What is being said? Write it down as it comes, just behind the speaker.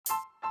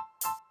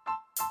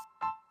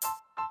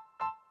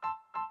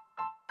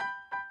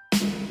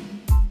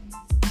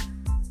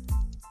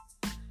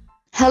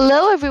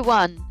Hello,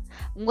 everyone.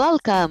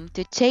 Welcome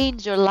to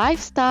Change Your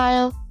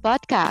Lifestyle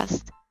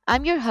podcast.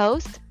 I'm your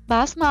host,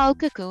 Basma Al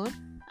Cocoon.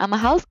 I'm a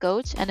health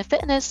coach and a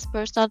fitness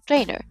personal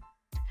trainer.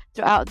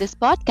 Throughout this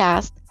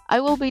podcast,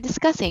 I will be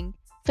discussing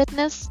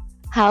fitness,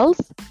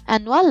 health,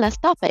 and wellness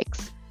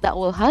topics that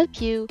will help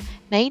you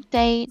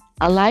maintain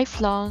a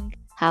lifelong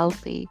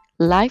healthy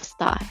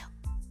lifestyle.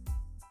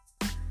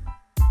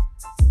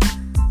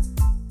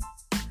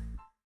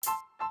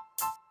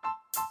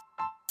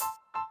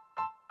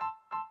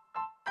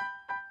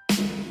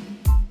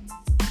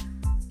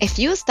 If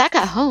you stuck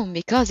at home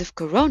because of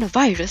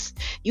coronavirus,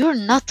 you're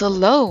not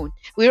alone.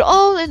 We're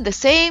all in the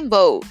same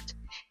boat.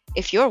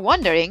 If you're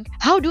wondering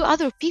how do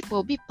other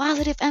people be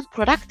positive and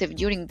productive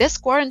during this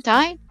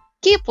quarantine,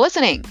 keep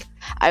listening.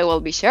 I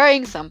will be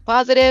sharing some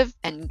positive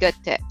and good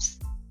tips.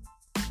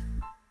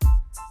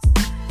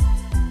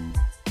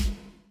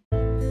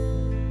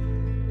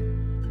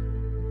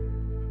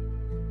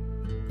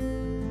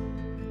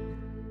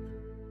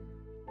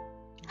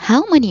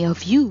 How many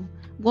of you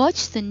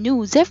watch the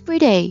news every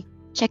day,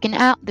 checking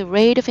out the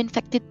rate of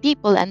infected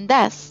people and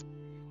deaths,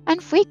 and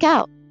freak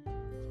out,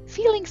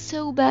 feeling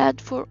so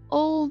bad for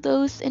all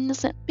those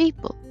innocent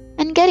people,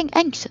 and getting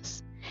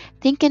anxious,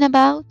 thinking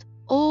about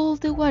all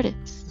the what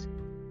ifs?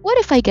 What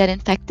if I get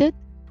infected?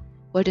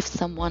 What if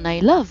someone I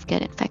love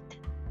get infected?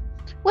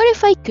 What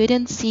if I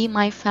couldn't see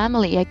my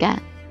family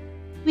again?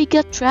 We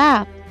get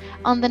trapped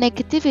on the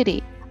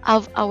negativity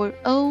of our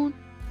own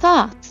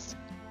thoughts.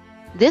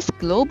 This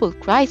global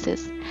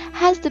crisis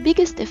has the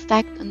biggest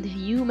effect on the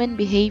human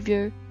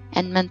behavior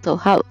and mental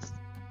health.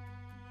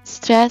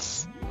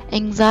 Stress,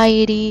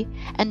 anxiety,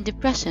 and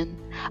depression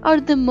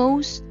are the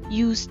most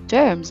used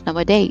terms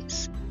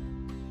nowadays.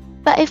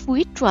 But if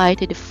we try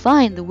to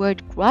define the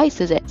word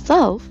crisis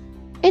itself,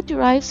 it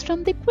derives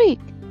from the Greek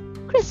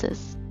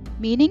krisis,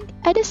 meaning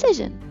a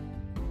decision,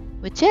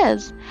 which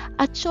is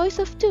a choice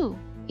of two,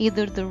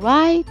 either the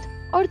right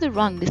or the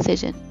wrong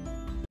decision.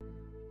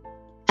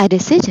 A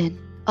decision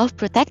of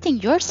protecting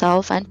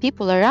yourself and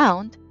people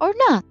around or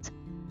not.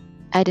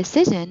 A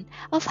decision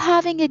of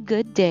having a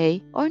good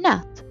day or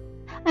not.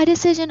 A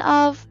decision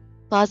of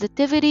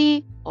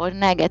positivity or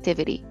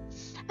negativity.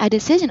 A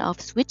decision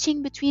of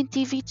switching between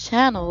TV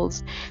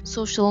channels,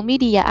 social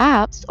media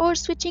apps, or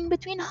switching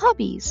between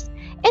hobbies,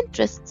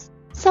 interests,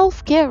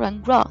 self-care,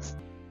 and growth.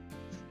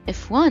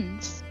 If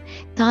once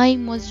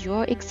time was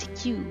your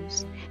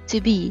excuse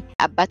to be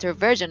a better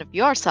version of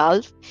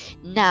yourself,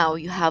 now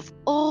you have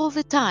all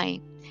the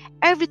time.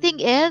 Everything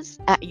is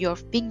at your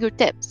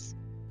fingertips.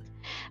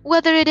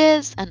 Whether it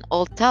is an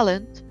old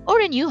talent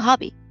or a new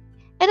hobby,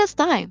 it is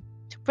time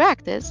to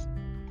practice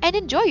and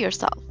enjoy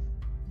yourself.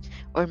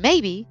 Or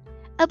maybe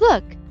a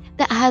book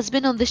that has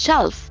been on the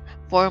shelf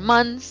for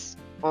months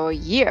or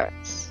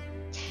years.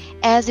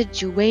 As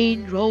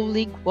Joanne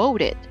Rowling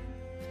quoted,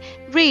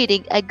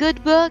 reading a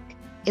good book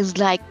is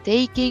like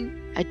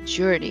taking a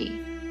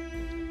journey.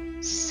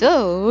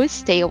 So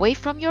stay away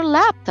from your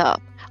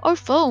laptop or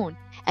phone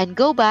and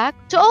go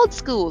back to old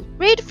school.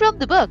 Read from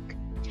the book.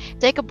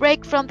 Take a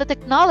break from the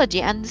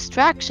technology and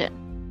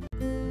distraction.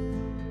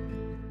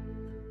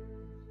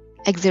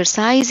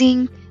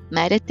 Exercising,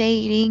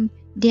 meditating,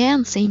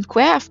 dancing,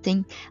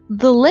 crafting,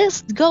 the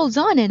list goes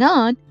on and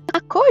on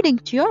according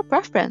to your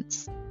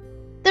preference.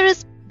 There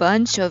is a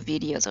bunch of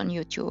videos on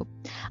YouTube,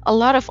 a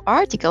lot of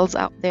articles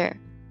out there.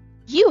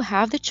 You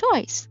have the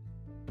choice.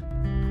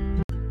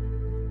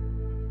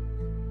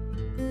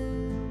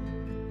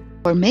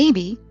 Or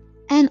maybe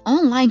an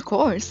online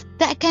course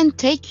that can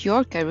take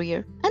your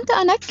career into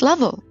a next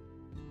level.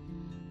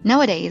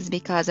 Nowadays,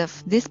 because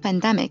of this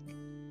pandemic,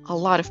 a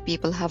lot of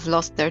people have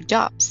lost their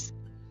jobs.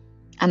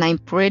 And I'm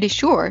pretty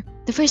sure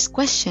the first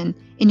question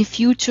in a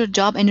future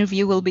job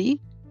interview will be,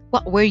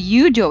 what were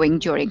you doing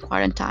during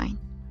quarantine?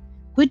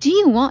 What do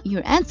you want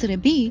your answer to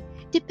be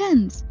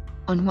depends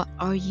on what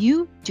are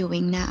you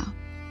doing now.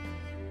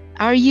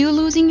 Are you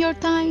losing your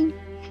time,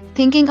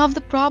 thinking of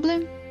the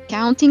problem,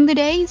 counting the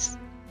days?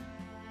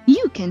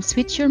 You can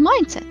switch your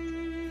mindset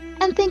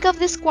and think of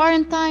this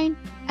quarantine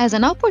as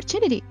an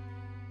opportunity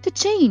to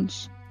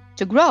change,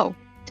 to grow,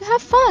 to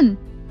have fun,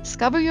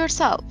 discover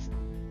yourself,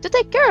 to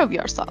take care of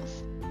yourself.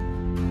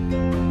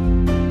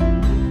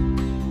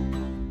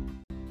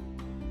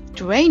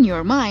 Train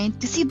your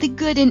mind to see the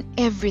good in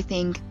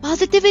everything.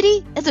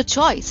 Positivity is a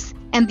choice,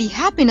 and the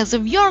happiness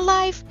of your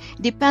life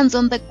depends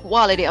on the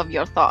quality of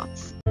your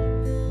thoughts.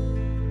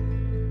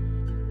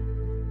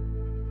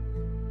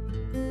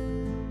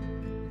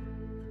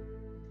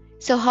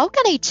 So how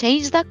can I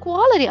change the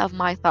quality of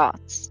my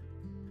thoughts?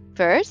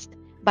 First,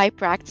 by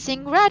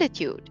practicing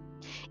gratitude.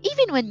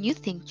 Even when you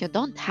think you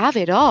don't have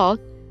it all,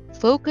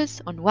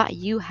 focus on what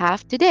you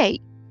have today.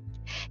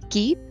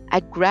 Keep a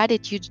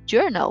gratitude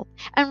journal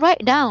and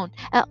write down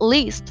at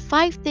least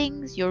 5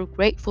 things you're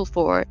grateful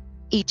for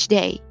each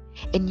day,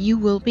 and you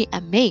will be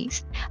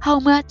amazed how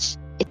much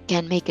it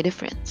can make a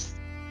difference.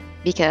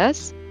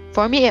 Because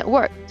for me, it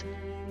worked.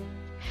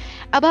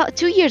 About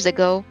 2 years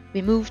ago,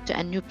 we moved to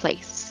a new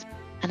place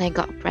and I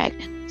got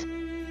pregnant.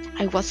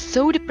 I was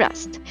so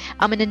depressed.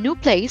 I'm in a new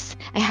place.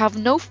 I have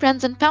no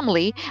friends and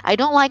family. I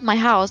don't like my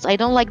house. I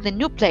don't like the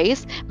new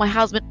place. My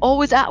husband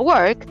always at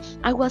work.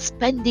 I was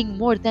spending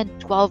more than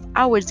 12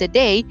 hours a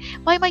day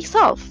by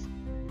myself.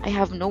 I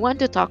have no one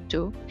to talk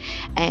to,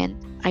 and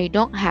I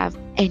don't have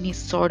any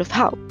sort of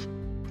help.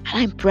 And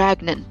I'm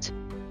pregnant.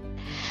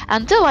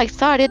 Until I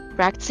started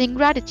practicing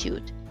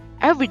gratitude.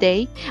 Every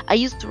day, I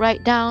used to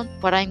write down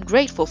what I'm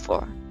grateful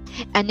for.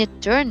 And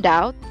it turned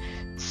out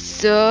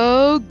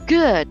so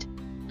good.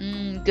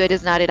 Good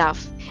is not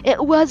enough.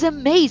 It was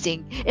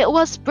amazing. It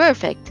was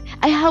perfect.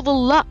 I have a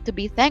lot to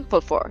be thankful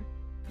for.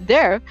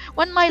 There,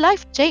 when my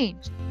life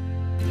changed.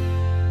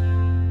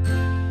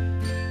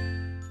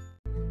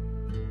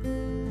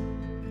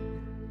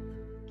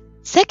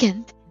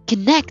 Second,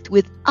 connect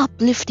with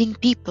uplifting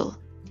people.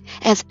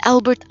 As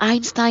Albert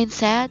Einstein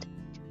said,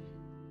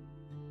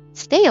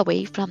 stay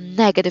away from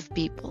negative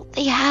people.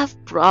 They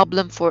have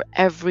problem for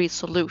every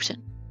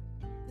solution.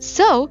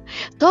 So,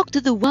 talk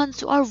to the ones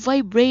who are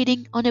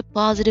vibrating on a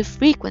positive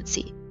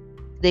frequency.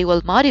 They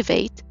will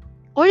motivate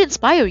or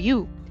inspire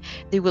you.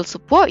 They will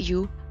support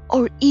you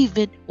or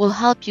even will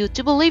help you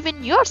to believe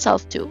in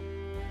yourself too.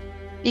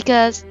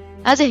 Because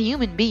as a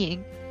human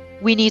being,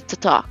 we need to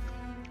talk.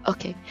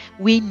 Okay,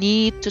 we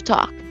need to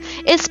talk.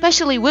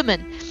 Especially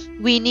women,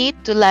 we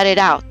need to let it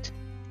out.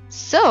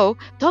 So,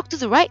 talk to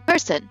the right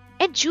person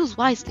and choose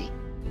wisely.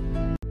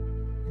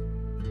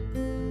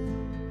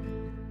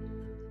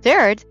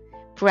 Third,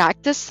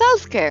 practice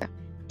self-care.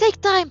 Take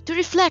time to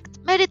reflect,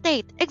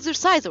 meditate,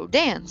 exercise, or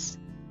dance.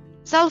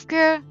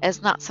 Self-care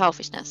is not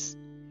selfishness.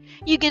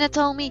 You're gonna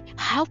tell me,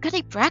 how can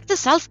I practice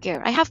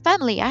self-care? I have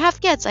family, I have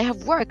kids, I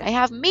have work, I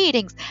have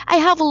meetings, I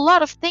have a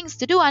lot of things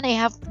to do, and I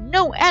have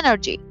no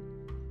energy.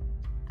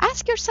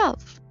 Ask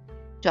yourself,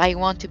 do I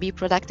want to be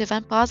productive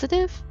and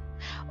positive?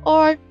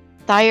 Or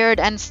tired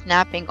and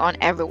snapping on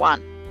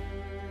everyone?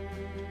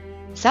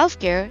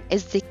 Self-care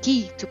is the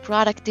key to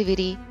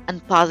productivity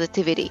and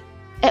positivity.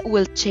 It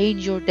will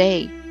change your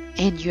day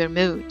and your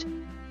mood.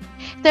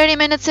 30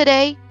 minutes a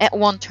day, it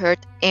won't hurt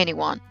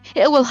anyone.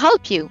 It will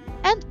help you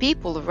and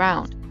people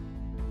around.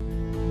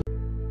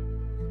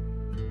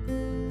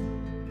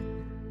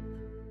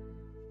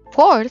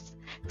 Fourth,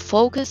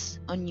 focus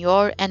on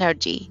your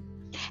energy.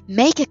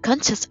 Make a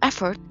conscious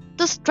effort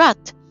to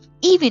strut.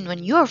 Even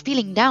when you're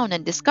feeling down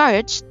and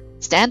discouraged,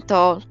 stand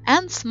tall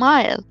and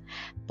smile.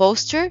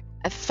 Posture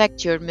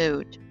affects your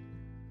mood.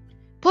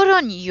 Put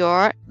on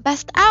your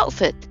best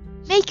outfit.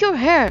 Make your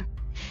hair.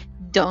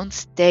 Don't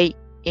stay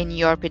in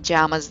your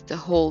pajamas the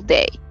whole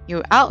day.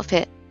 Your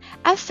outfit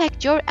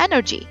affects your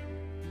energy.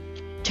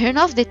 Turn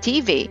off the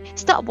TV.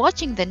 Stop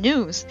watching the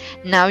news.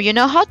 Now you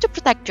know how to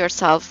protect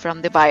yourself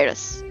from the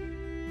virus.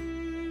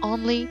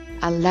 Only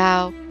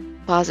allow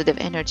positive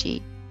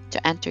energy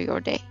to enter your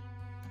day.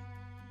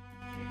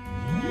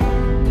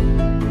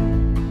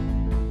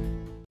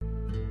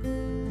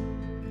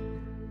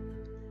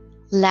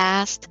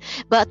 Last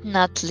but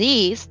not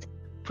least,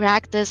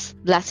 practice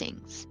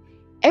blessings.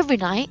 Every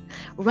night,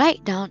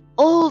 write down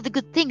all the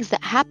good things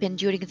that happened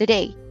during the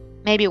day.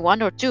 Maybe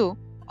one or two,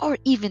 or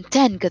even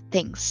 10 good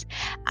things.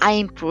 I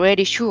am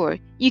pretty sure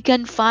you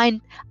can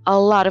find a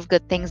lot of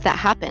good things that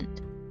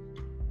happened.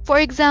 For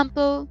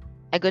example,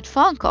 a good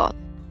phone call,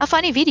 a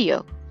funny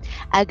video,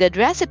 a good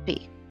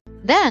recipe.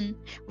 Then,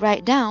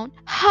 write down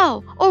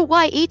how or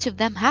why each of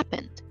them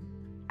happened.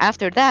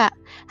 After that,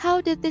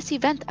 how did this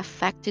event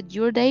affected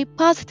your day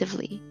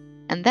positively?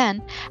 And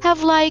then,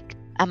 have like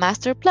a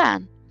master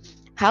plan,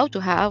 how to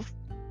have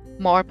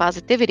more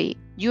positivity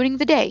during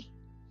the day.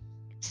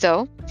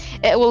 So,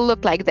 it will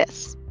look like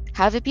this.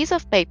 Have a piece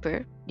of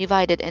paper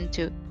divided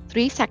into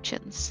 3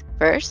 sections.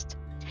 First,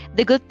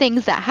 the good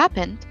things that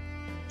happened.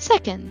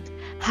 Second,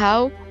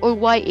 how or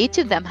why each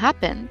of them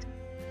happened.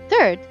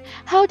 Third,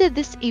 how did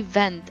this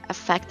event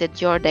affected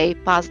your day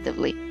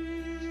positively?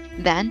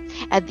 Then,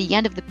 at the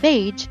end of the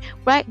page,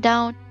 write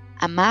down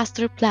a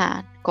master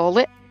plan. Call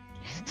it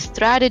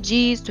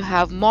Strategies to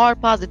Have More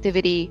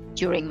Positivity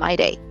During My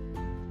Day,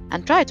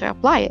 and try to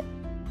apply it.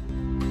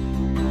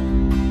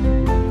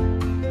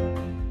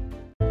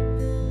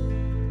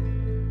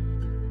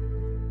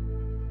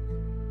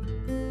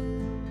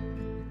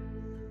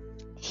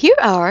 Here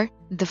are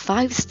the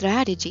 5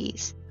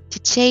 strategies to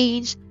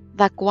change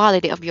the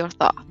quality of your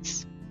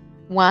thoughts.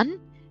 1.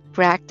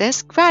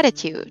 Practice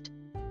gratitude.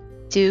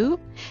 2.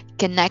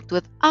 Connect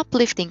with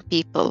uplifting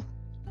people.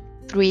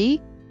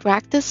 3.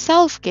 Practice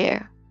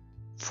self-care.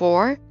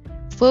 4.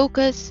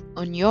 Focus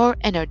on your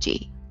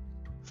energy.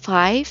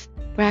 5.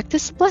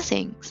 Practice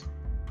blessings.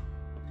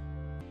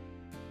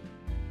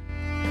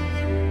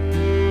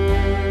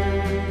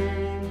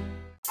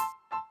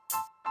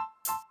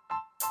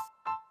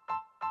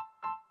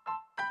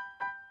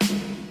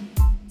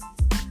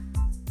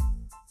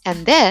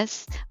 And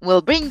this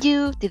will bring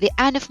you to the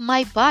end of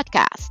my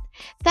podcast.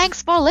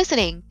 Thanks for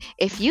listening.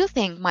 If you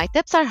think my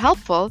tips are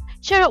helpful,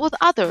 share it with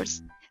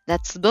others.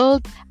 Let's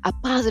build a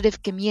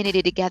positive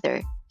community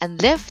together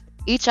and lift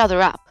each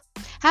other up.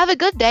 Have a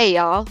good day,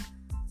 y'all.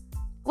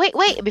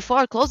 Wait,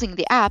 before closing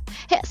the app,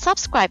 hit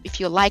subscribe if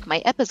you like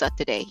my episode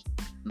today.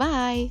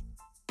 Bye.